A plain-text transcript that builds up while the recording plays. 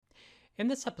In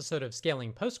this episode of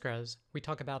Scaling Postgres, we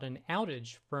talk about an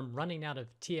outage from running out of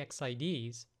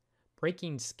TXIDs,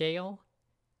 breaking scale,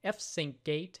 fsync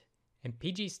gate, and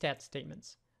pgstat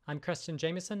statements. I'm Preston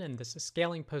Jameson, and this is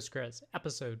Scaling Postgres,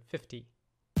 episode 50.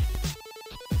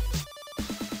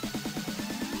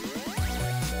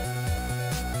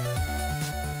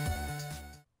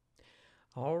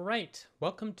 All right,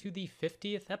 welcome to the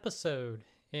 50th episode.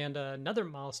 And another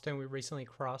milestone we recently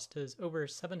crossed is over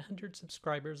 700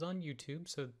 subscribers on YouTube,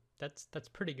 so that's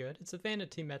pretty good. It's a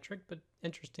vanity metric, but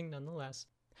interesting nonetheless.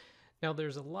 Now,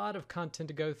 there's a lot of content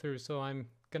to go through, so I'm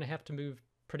going to have to move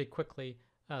pretty quickly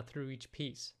through each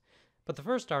piece. But the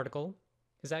first article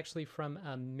is actually from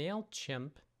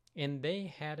MailChimp, and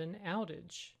they had an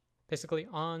outage. Basically,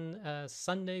 on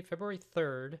Sunday, February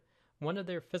 3rd, one of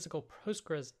their physical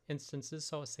Postgres instances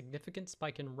saw a significant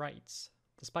spike in writes.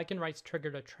 The spike in writes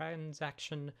triggered a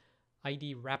transaction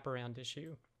ID wraparound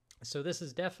issue. So this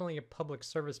is definitely a public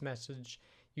service message.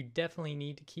 You definitely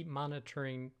need to keep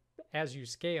monitoring as you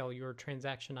scale your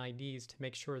transaction IDs to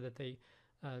make sure that they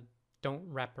don't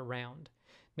wrap around.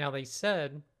 Now, they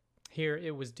said here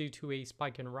it was due to a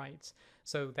spike in writes.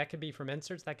 So that could be from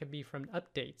inserts, that could be from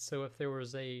updates. So if there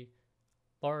was a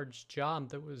large job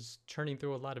that was churning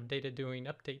through a lot of data doing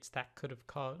updates, that could have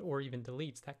caused, or even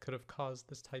deletes, that could have caused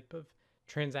this type of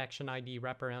transaction ID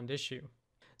wraparound issue.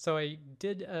 So I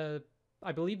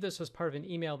believe this was part of an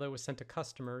email that was sent to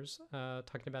customers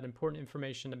talking about important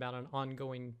information about an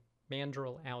ongoing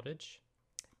Mandrill outage,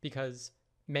 because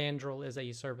Mandrill is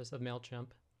a service of MailChimp.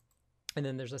 And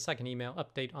then there's a second email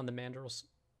update on the Mandrill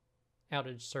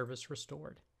outage service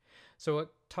restored. So it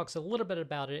talks a little bit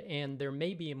about it, and there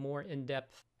may be a more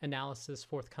in-depth analysis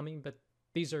forthcoming, but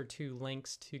these are two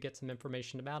links to get some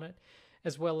information about it,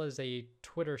 as well as a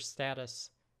Twitter status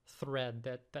thread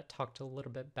that talked a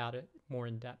little bit about it more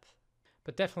in depth.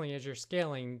 But definitely, as you're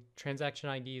scaling, transaction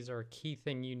IDs are a key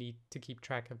thing you need to keep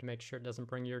track of to make sure it doesn't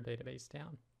bring your database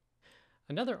down.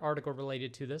 Another article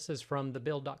related to this is from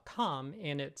thebuild.com,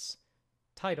 and it's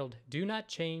titled, "Do Not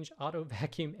Change Auto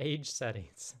Vacuum Age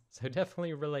Settings." So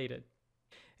definitely related.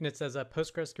 And it says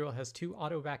PostgreSQL has two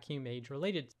auto vacuum age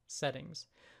related settings: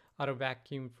 auto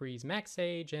vacuum freeze max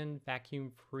age and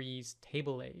vacuum freeze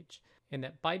table age. And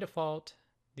that by default,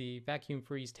 the vacuum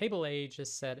freeze table age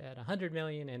is set at 100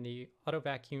 million and the auto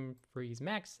vacuum freeze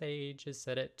max age is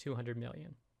set at 200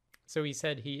 million. So he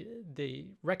said the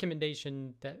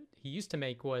recommendation that he used to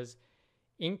make was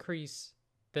increase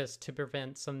this to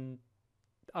prevent some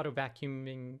auto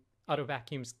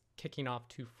vacuums kicking off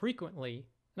too frequently.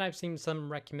 And I've seen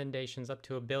some recommendations up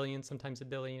to 1 billion, sometimes 1.5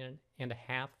 billion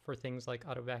for things like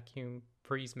auto vacuum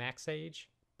freeze max age.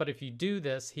 But if you do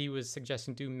this, he was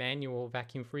suggesting do manual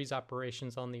vacuum freeze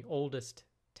operations on the oldest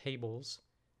tables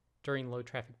during low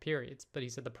traffic periods. But he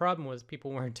said the problem was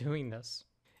people weren't doing this,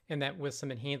 and that with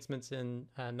some enhancements in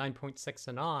 9.6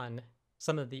 and on,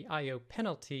 some of the IO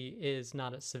penalty is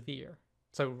not as severe.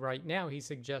 So right now he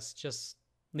suggests just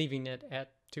leaving it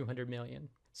at 200 million.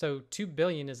 So 2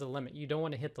 billion is a limit. You don't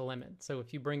want to hit the limit. So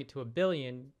if you bring it to 1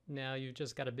 billion, now you've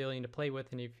just got 1 billion to play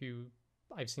with. And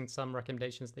I've seen some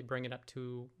recommendations, they bring it up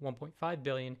to 1.5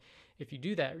 billion. If you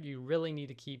do that, you really need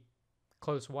to keep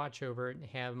close watch over it and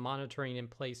have monitoring in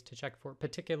place to check for it,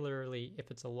 particularly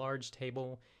if it's a large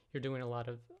table, you're doing a lot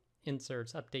of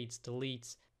inserts, updates,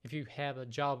 deletes. If you have a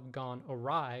job gone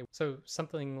awry, so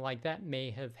something like that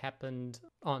may have happened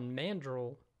on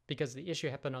Mandrill because the issue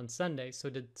happened on Sunday. So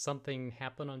did something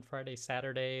happen on Friday,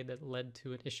 Saturday that led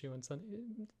to an issue on Sunday?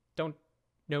 Don't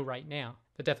know right now.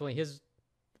 But definitely his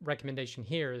recommendation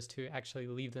here is to actually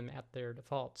leave them at their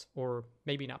defaults, or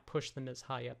maybe not push them as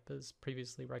high up as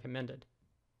previously recommended.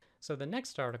 So the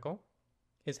next article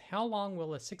is how long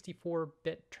will a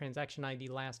 64-bit transaction ID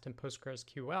last in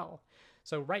PostgreSQL?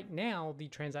 So right now, the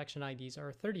transaction IDs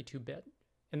are 32-bit.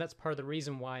 And that's part of the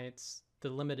reason why the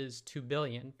limit is 2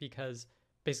 billion, because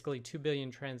basically 2 billion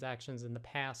transactions in the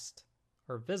past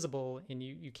are visible, and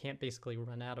you can't basically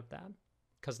run out of that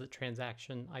because the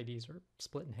transaction IDs are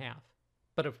split in half.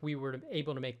 But if we were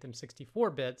able to make them 64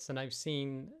 bits, and I've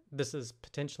seen this is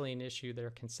potentially an issue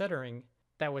they're considering,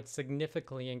 that would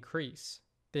significantly increase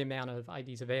the amount of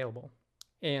IDs available.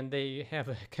 And they have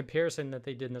a comparison that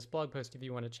they did in this blog post, if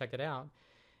you want to check it out,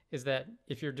 is that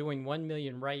if you're doing 1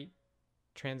 million write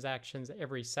transactions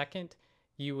every second,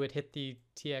 you would hit the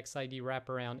TXID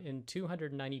wraparound in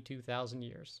 292,000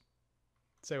 years.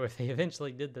 So if they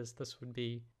eventually did this, this would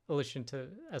be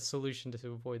a solution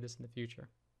to avoid this in the future.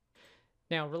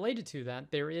 Now, related to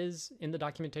that, there is in the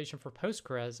documentation for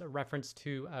Postgres a reference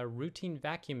to routine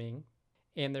vacuuming,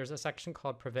 and there's a section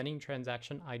called Preventing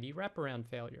Transaction ID Wraparound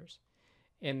Failures.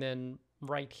 And then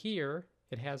right here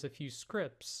it has a few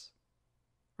scripts,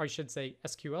 or I should say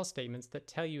SQL statements, that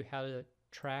tell you how to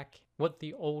track what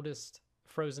the oldest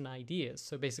frozen ID is.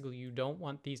 So basically you don't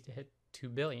want these to hit 2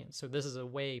 billion. So this is a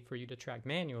way for you to track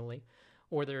manually,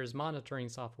 or there's monitoring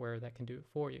software that can do it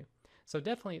for you. So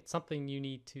definitely it's something you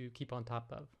need to keep on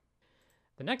top of.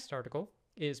 The next article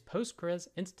is Postgres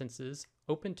instances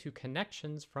open to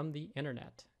connections from the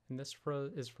internet. And this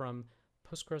is from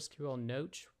PostgreSQL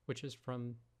Note, which is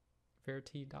from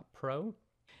verity.pro.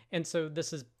 And so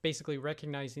this is basically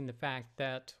recognizing the fact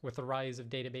that with the rise of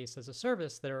database as a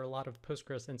service, there are a lot of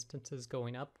Postgres instances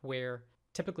going up where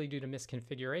typically due to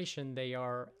misconfiguration, they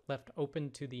are left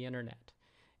open to the internet.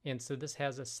 And so this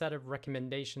has a set of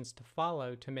recommendations to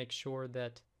follow to make sure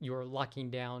that you're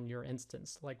locking down your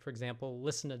instance. Like for example,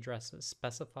 listen addresses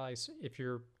specifies if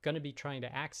you're going to be trying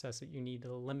to access it, you need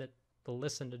to limit the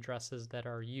listen addresses that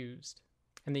are used.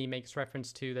 And then he makes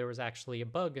reference to there was actually a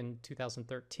bug in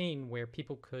 2013 where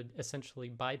people could essentially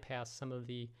bypass some of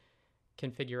the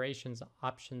configurations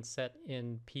options set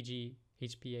in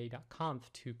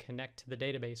pghba.conf to connect to the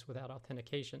database without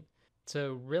authentication.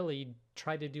 So really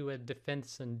try to do a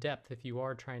defense in depth if you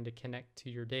are trying to connect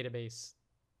to your database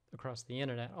across the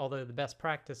internet. Although the best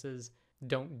practice is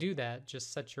don't do that.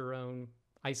 Just set your own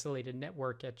isolated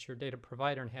network at your data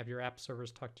provider and have your app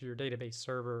servers talk to your database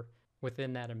server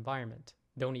within that environment.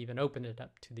 Don't even open it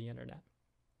up to the internet.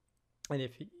 And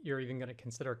if you're even going to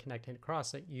consider connecting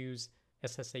across it, use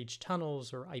SSH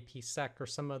tunnels or IPsec or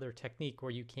some other technique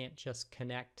where you can't just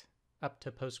connect up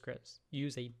to Postgres.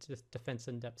 Use a defense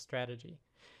in-depth strategy.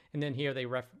 And then here they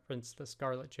reference the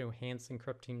Scarlett Johansson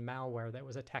encrypting malware that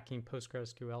was attacking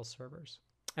PostgreSQL servers.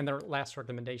 And their last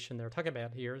recommendation they're talking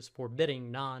about here is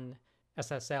forbidding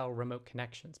non-SSL remote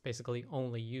connections. Basically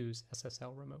only use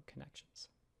SSL remote connections.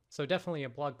 So definitely a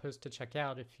blog post to check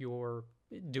out if you're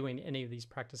doing any of these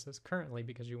practices currently,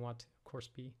 because you want to, of course,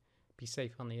 be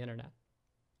safe on the internet.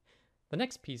 The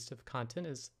next piece of content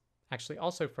is actually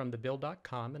also from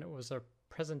thebuild.com, and it was a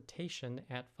presentation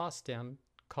at FOSDEM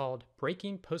called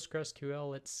Breaking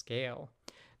PostgreSQL at Scale.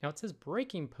 Now it says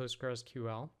Breaking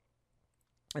PostgreSQL,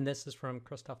 and this is from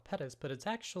Christoph Pettis, but it's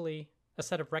actually a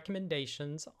set of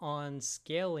recommendations on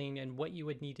scaling and what you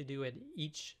would need to do at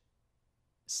each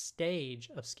stage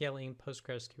of scaling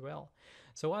PostgreSQL.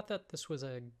 So I thought this was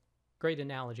a great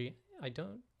analogy. I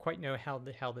don't quite know how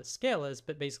the scale is,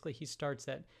 but basically he starts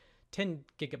at 10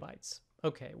 gigabytes.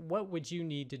 Okay, what would you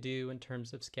need to do in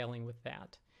terms of scaling with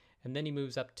that? And then he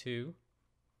moves up to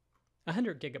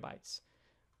 100 gigabytes.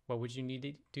 What would you need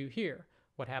to do here?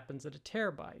 What happens at a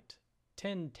terabyte,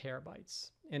 10 terabytes,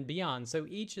 and beyond? So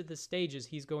each of the stages,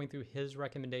 he's going through his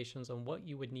recommendations on what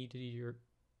you would need to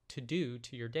do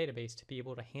to your database to be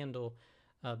able to handle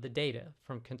the data,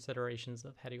 from considerations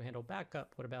of how do you handle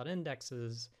backup, what about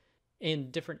indexes,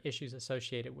 and different issues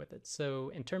associated with it.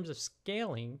 So in terms of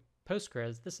scaling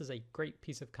Postgres, this is a great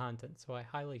piece of content, so I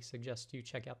highly suggest you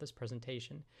check out this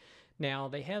presentation. Now,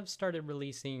 they have started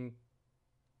releasing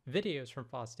videos from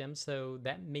FOSDEM, so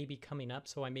that may be coming up,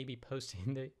 so I may be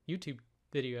posting the YouTube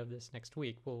video of this next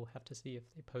week. We'll have to see if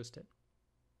they post it.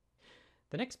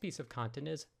 The next piece of content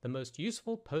is the most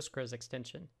useful Postgres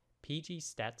extension,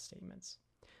 pgstat statements.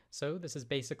 So this is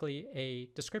basically a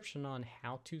description on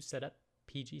how to set up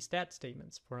pgstat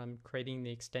statements from creating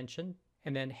the extension,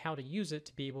 and then how to use it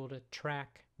to be able to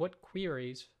track what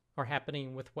queries are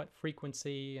happening with what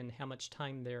frequency and how much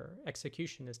time their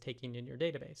execution is taking in your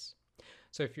database.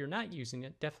 So if you're not using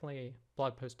it, definitely a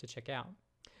blog post to check out.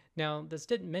 Now, this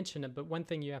didn't mention it, but one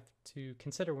thing you have to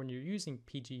consider when you're using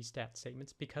pgstat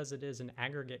statements, because it is an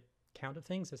aggregate count of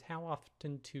things, is how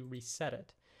often to reset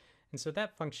it. And so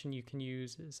that function you can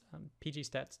use is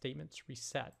pgstat statements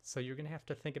reset. So you're going to have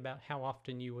to think about how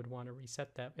often you would want to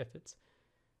reset that, if it's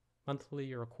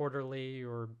monthly or quarterly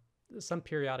or some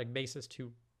periodic basis,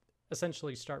 to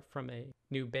essentially start from a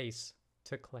new base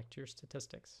to collect your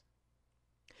statistics.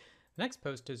 The next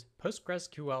post is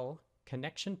PostgreSQL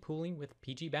connection pooling with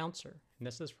pgbouncer, and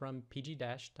this is from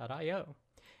pg-.io,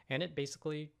 and it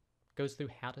basically goes through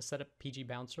how to set up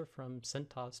pgbouncer from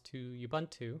CentOS to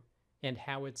Ubuntu, and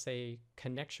how it's a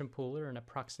connection pooler and a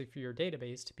proxy for your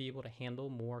database to be able to handle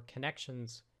more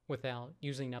connections without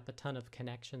using up a ton of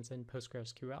connections in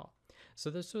PostgreSQL. So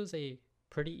this was a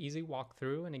pretty easy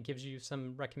walkthrough, and it gives you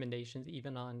some recommendations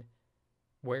even on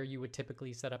where you would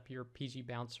typically set up your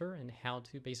pgbouncer and how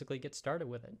to basically get started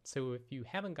with it. So if you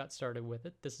haven't got started with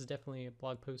it, this is definitely a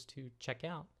blog post to check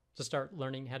out to start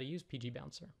learning how to use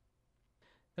pgbouncer.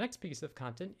 The next piece of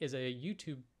content is a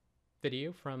YouTube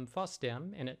video from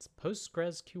FOSDEM, and it's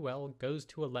PostgreSQL goes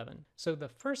to 11. So the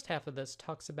first half of this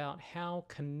talks about how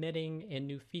committing and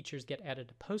new features get added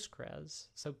to Postgres.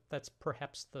 So that's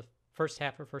perhaps the first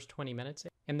half or first 20 minutes.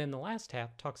 And then the last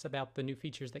half talks about the new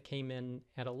features that came in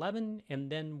at 11 and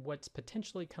then what's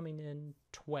potentially coming in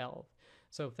 12.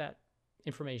 So if that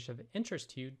information of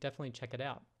interest to you, definitely check it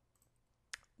out.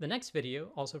 The next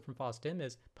video, also from FOSDEM,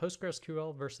 is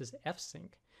PostgreSQL versus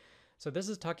fsync. So this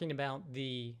is talking about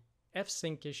the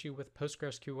fsync issue with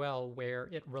PostgreSQL, where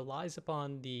it relies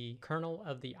upon the kernel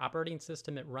of the operating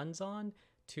system it runs on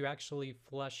to actually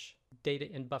flush data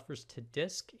in buffers to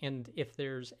disk. And if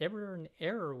there's ever an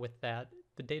error with that,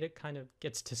 the data kind of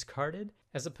gets discarded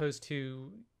as opposed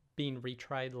to being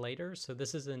retried later. So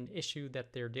this is an issue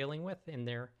that they're dealing with, and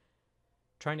they're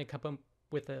trying to come up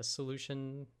with a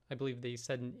solution. I believe they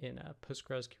said in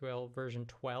PostgreSQL version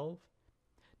 12.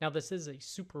 Now, this is a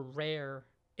super rare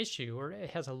issue, or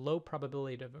it has a low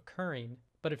probability of occurring.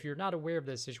 But if you're not aware of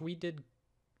this issue,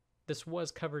 this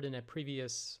was covered in a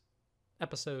previous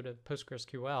episode of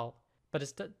PostgreSQL, but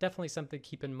it's definitely something to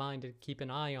keep in mind, to keep an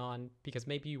eye on, because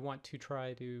maybe you want to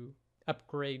try to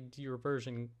upgrade your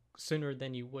version sooner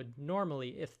than you would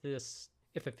normally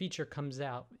if a feature comes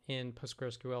out in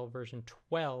PostgreSQL version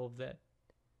 12 that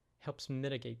helps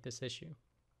mitigate this issue.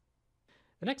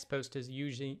 The next post is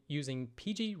using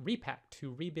PG Repack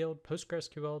to rebuild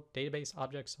PostgreSQL database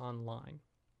objects online.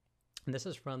 And this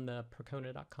is from the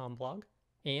Percona.com blog.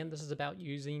 And this is about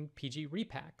using PG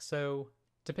Repack. So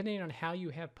depending on how you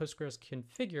have Postgres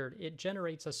configured, it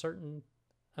generates a certain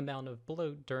amount of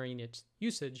bloat during its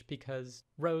usage because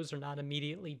rows are not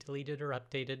immediately deleted or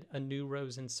updated. A new row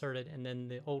is inserted and then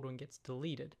the old one gets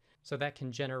deleted. So that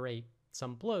can generate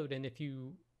some bloat. And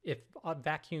if a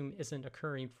vacuum isn't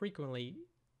occurring frequently,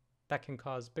 that can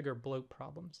cause bigger bloat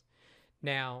problems.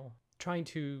 Now, trying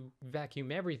to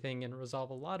vacuum everything and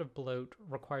resolve a lot of bloat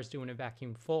requires doing a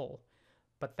vacuum full,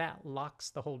 but that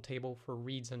locks the whole table for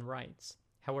reads and writes.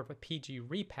 However, PG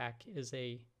Repack is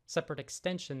a separate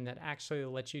extension that actually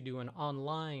lets you do an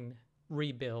online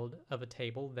rebuild of a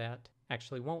table that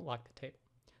actually won't lock the table.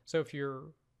 So if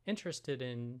you're interested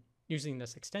in using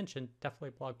this extension, definitely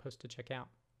a blog post to check out.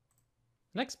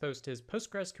 Next post is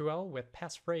PostgreSQL with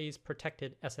passphrase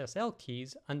protected SSL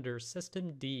keys under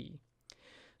systemd.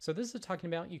 So this is talking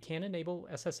about you can enable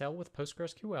SSL with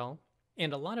PostgreSQL,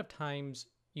 and a lot of times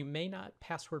you may not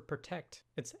password protect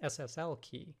its SSL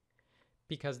key,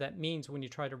 because that means when you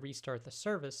try to restart the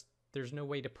service, there's no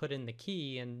way to put in the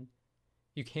key and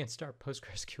you can't start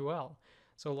PostgreSQL.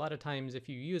 So a lot of times if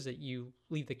you use it, you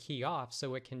leave the key off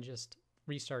so it can just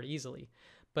restart easily.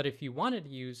 But if you wanted to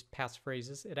use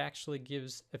passphrases, it actually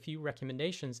gives a few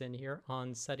recommendations in here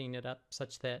on setting it up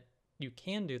such that you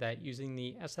can do that using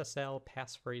the SSL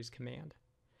passphrase command.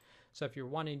 So if you're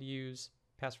wanting to use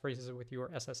passphrases with your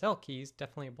SSL keys,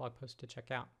 definitely a blog post to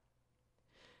check out.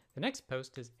 The next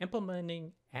post is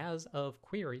implementing as of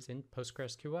queries in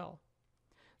PostgreSQL.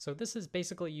 So this is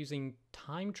basically using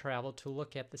time travel to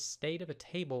look at the state of a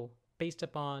table based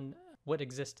upon what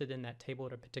existed in that table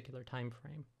at a particular time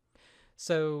frame.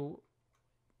 So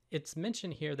it's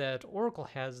mentioned here that Oracle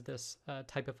has this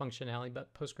type of functionality,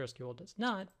 but PostgreSQL does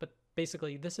not. But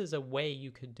basically, this is a way you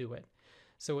could do it.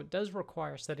 So it does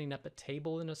require setting up a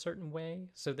table in a certain way.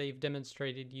 So they've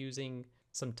demonstrated using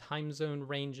some time zone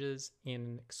ranges in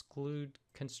an exclude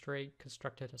constraint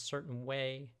constructed a certain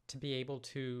way to be able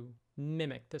to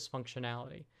mimic this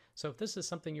functionality. So if this is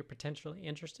something you're potentially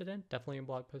interested in, definitely a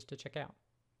blog post to check out.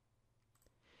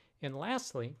 And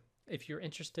lastly, if you're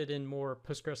interested in more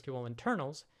PostgreSQL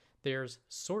internals, there's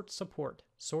sort support,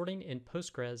 sorting in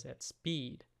Postgres at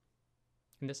speed.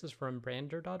 And this is from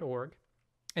brander.org.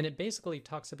 And it basically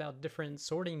talks about different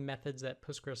sorting methods that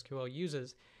PostgreSQL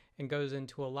uses and goes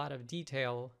into a lot of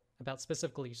detail about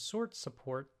specifically sort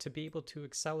support to be able to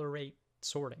accelerate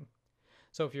sorting.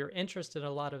 So if you're interested in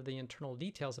a lot of the internal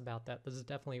details about that, this is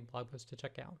definitely a blog post to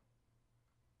check out.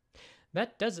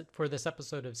 That does it for this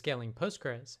episode of Scaling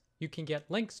Postgres. You can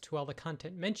get links to all the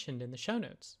content mentioned in the show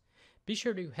notes. Be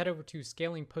sure to head over to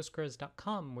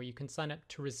scalingpostgres.com where you can sign up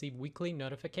to receive weekly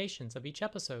notifications of each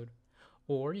episode,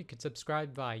 or you can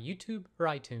subscribe via YouTube or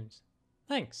iTunes.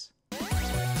 Thanks!